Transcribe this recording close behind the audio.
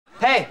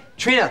Hey,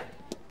 Trina.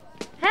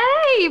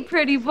 Hey,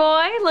 pretty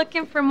boy.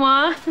 Looking for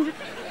moi?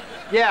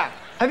 Yeah.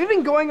 Have you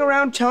been going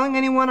around telling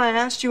anyone I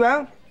asked you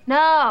out?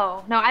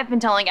 No, I've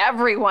been telling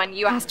everyone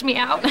you asked me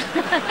out.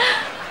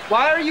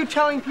 Why are you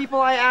telling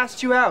people I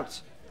asked you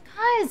out?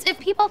 Because if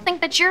people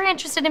think that you're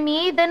interested in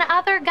me, then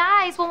other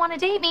guys will want to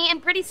date me,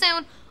 and pretty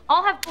soon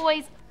I'll have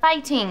boys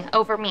fighting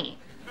over me.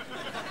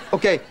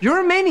 Okay,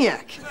 you're a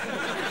maniac.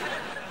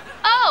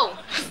 Oh,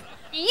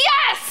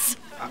 yes!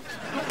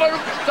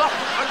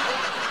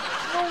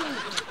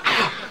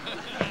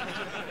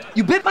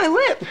 You bit my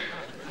lip.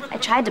 I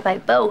tried to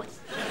bite both.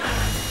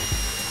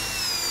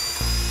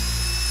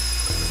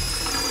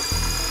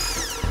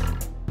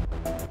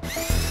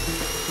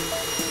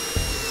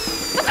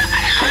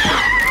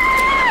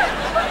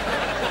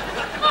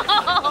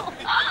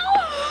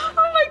 Oh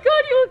my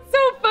God, you look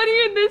so funny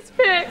in this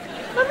pic.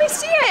 Let me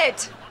see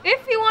it.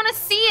 If you want to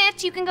see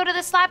it, you can go to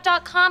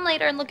theslap.com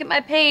later and look at my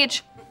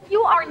page.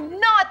 You are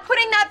not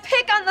putting that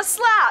pic on the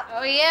Slap.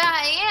 Oh yeah,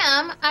 I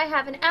am. I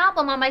have an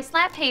album on my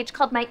Slap page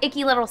called My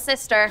Icky Little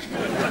Sister.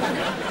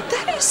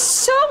 That is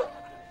so...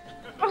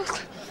 Who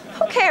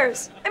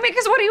cares? I mean,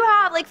 because what do you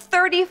have, like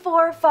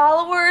 34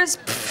 followers?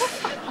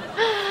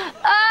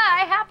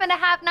 I happen to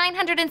have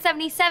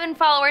 977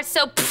 followers,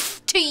 so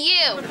to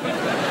you.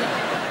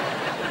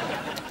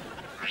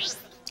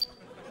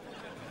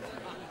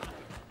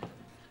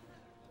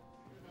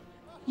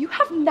 You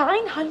have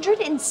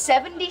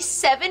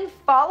 977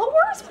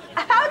 followers?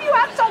 How do you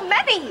have so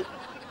many?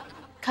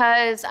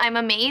 'Cause I'm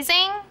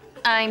amazing,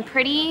 I'm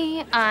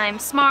pretty, I'm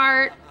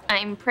smart,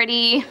 I'm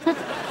pretty.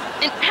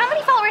 And how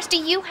many followers do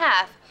you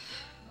have?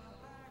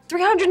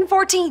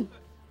 314.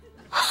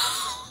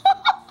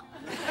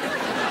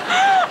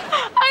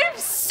 I'm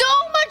so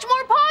much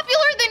more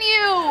popular than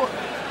you!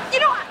 You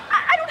know,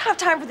 I don't have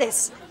time for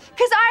this,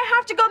 because I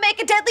have to go make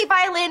a deadly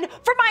violin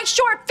for my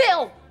short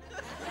film.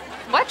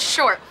 What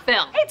short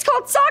film? It's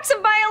called Socks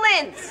and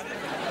Violins.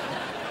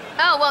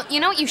 Oh, well, you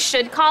know what you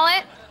should call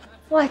it?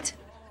 What?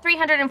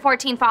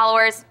 314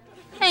 followers.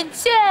 And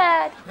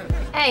sad.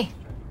 Hey.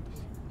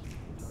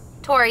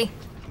 Tori.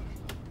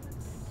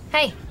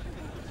 Hey.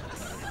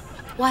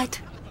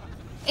 What?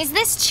 Is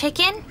this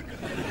chicken?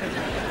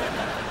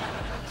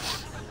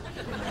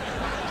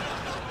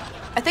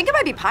 I think it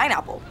might be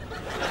pineapple.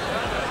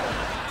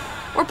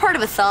 Or part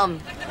of a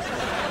thumb.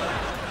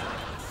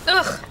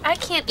 Ugh, I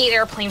can't eat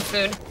airplane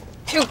food.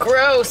 Too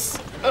gross.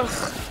 Ugh.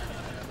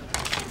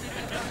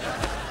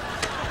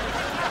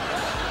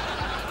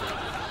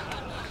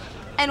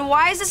 And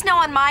why is this now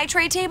on my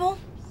tray table?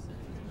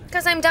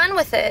 'Cause I'm done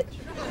with it.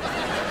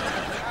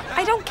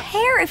 I don't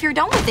care if you're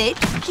done with it.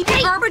 Keep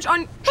your garbage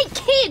on... Hey,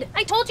 kid!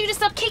 I told you to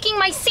stop kicking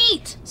my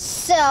seat!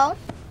 So,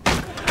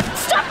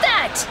 Stop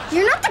that!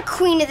 you're not the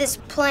queen of this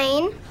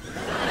plane.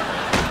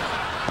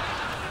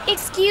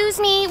 Excuse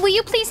me, will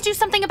you please do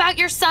something about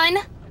your son?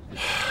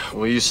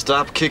 Will you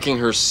stop kicking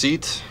her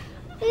seat?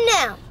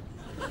 No.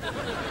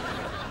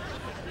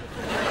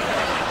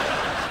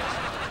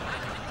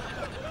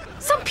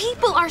 Some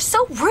people are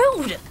so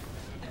rude.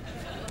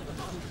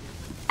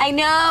 I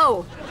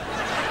know.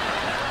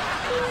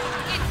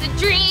 It's a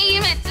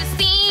dream, it's a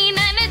scene,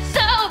 and it's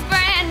so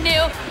brand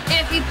new.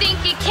 If you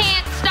think you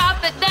can't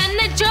stop it, then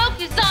the joke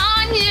is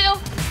on you.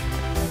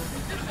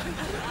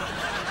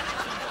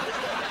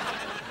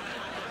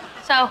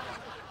 So,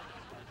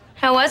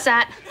 how was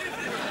that?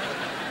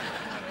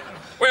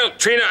 Well,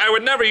 Trina, I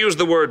would never use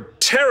the word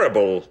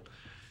terrible,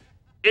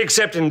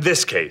 except in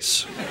this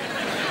case.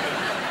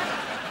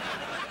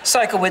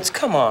 Psychowitz,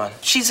 come on.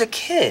 She's a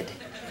kid.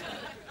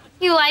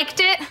 You liked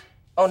it?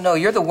 Oh, no,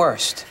 you're the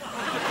worst.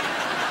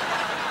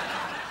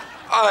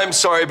 I'm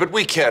sorry, but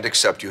we can't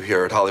accept you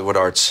here at Hollywood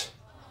Arts.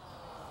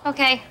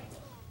 Okay.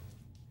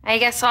 I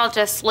guess I'll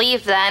just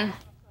leave then.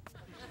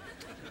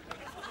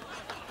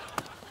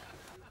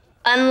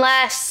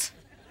 Unless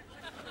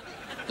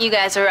you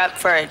guys are up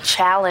for a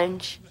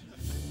challenge.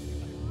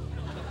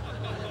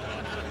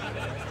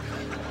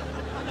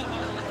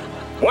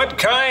 What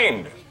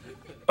kind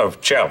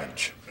of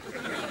challenge?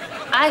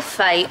 I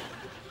fight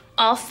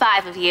all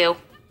 5 of you.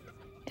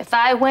 If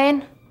I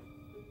win,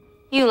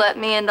 you let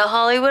me into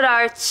Hollywood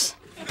Arts.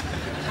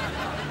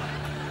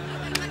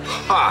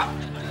 Ha!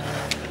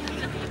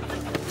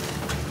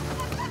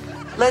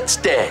 Let's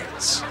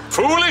dance.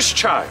 Foolish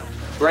child.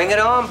 Bring it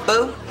on,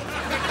 boo.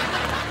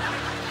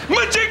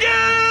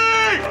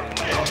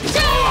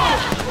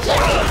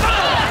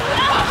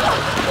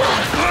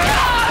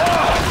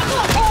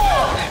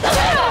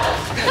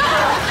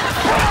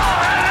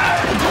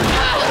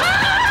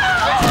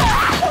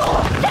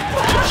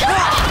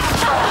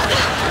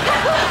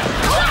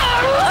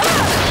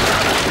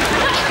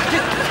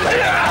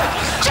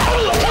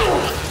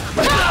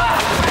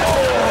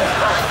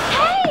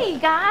 Hey,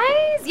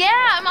 guys. Yeah,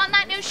 I'm on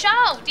that new show,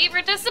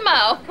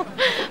 Divertissimo.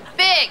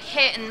 Big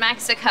hit in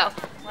Mexico.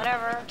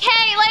 Whatever.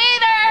 Okay,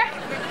 later.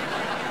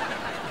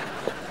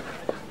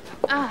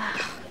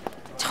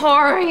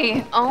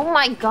 Tori, oh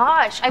my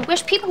gosh. I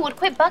wish people would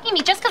quit bugging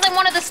me just because I'm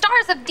one of the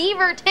stars of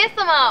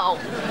Divertissimo.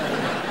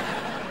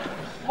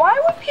 Why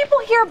would people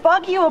here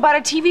bug you about a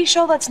TV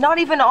show that's not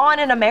even on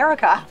in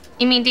America?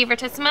 You mean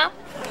Divertissimo?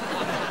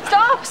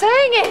 Stop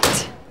saying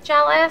it!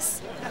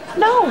 Jealous?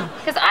 No.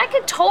 Because I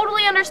could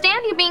totally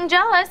understand you being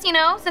jealous, you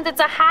know, since it's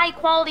a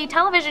high-quality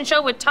television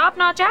show with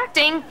top-notch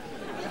acting.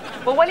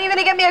 Well, when are you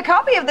gonna get me a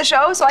copy of the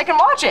show so I can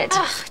watch it?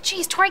 Ugh,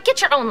 geez, Tori,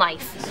 get your own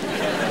life.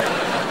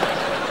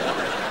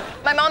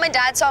 My mom and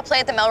dad saw a play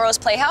at the Melrose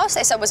Playhouse.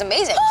 They said it was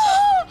amazing.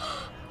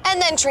 And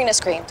then Trina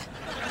screamed.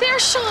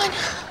 There's Sean.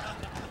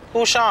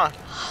 Who's Sean?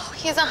 Oh,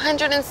 he's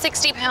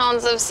 160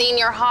 pounds of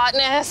senior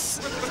hotness.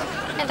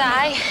 And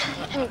I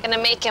am gonna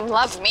make him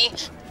love me.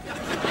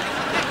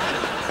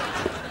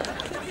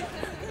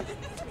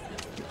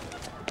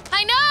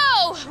 I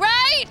know,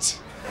 right?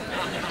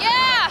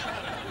 Yeah.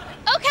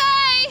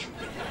 Okay.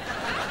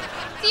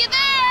 See you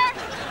there.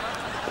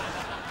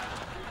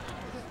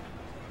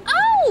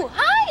 Oh,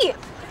 hi.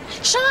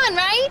 Sean,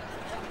 right?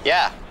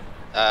 Yeah.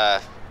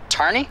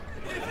 Tarney?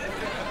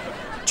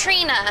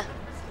 Trina.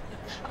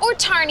 Or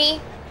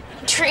Tarney.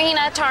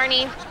 Trina,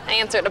 Tarney. I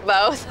answer to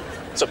both.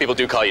 So people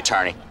do call you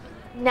Tarney?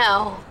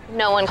 No,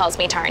 no one calls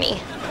me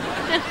Tarney.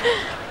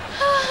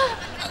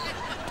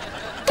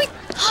 Wait.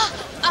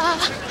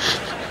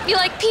 You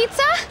like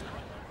pizza?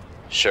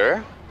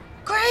 Sure.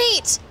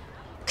 Great.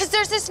 Because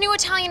there's this new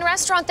Italian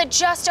restaurant that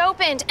just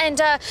opened,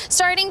 and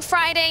starting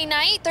Friday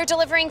night, they're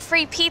delivering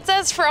free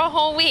pizzas for a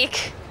whole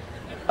week.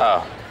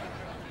 Oh.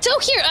 So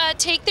here,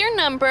 take their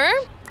number.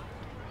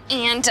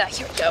 And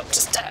here we go.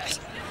 Just,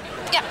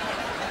 yeah.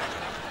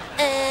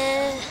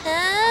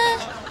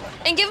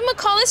 And give them a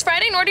call this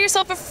Friday and order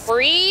yourself a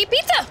free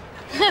pizza.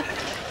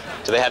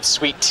 Do they have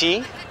sweet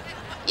tea?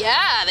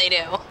 Yeah, they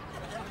do.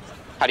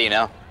 How do you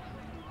know?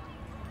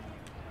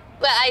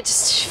 Well, I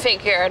just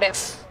figured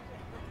if...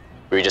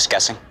 Were you just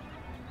guessing?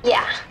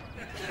 Yeah.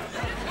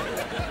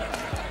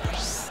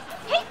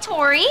 Hey,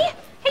 Tori.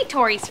 Hey,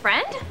 Tori's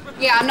friend.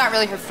 Yeah, I'm not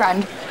really her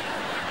friend.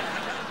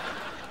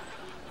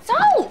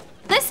 So,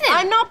 listen.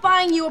 I'm not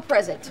buying you a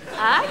present.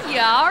 You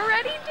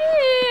already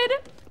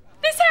did.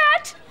 This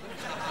hat.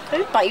 I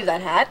didn't buy you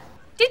that hat.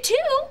 Did too.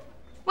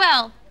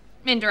 Well,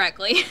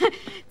 indirectly.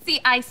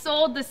 See, I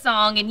sold the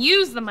song and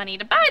used the money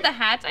to buy the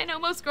hat. I know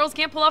most girls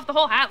can't pull off the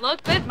whole hat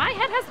look, but my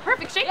head has the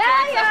perfect shape.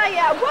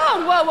 Yeah.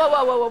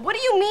 Whoa. What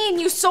do you mean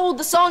you sold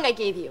the song I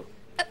gave you?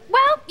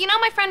 Well, you know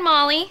my friend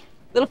Molly?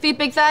 Little feet,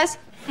 big thighs?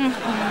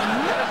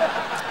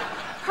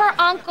 Her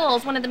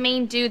uncle's one of the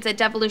main dudes at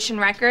Devolution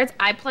Records.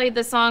 I played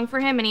the song for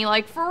him and he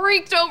like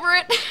freaked over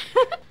it.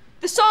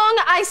 The song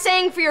I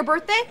sang for your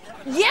birthday?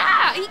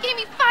 Yeah, he gave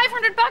me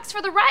 $500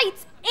 for the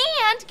rights.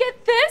 And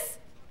get this,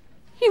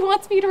 he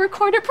wants me to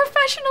record it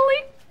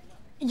professionally.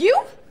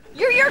 You?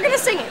 You're gonna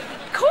sing it?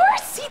 Of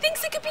course, he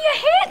thinks it could be a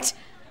hit.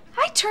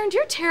 I turned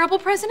your terrible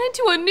present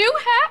into a new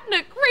hat and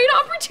a great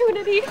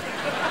opportunity.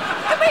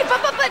 Wait,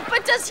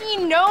 but does he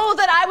know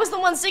that I was the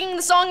one singing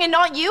the song and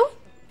not you?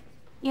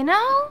 You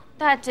know,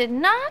 that did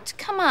not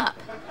come up.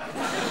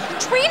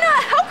 Trina,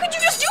 how could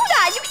you just do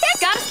that? You can't.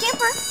 Got a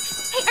scamper.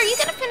 Hey, are you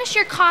gonna finish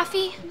your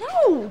coffee?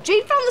 No,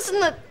 Jade found this in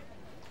the...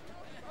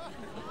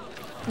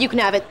 You can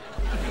have it.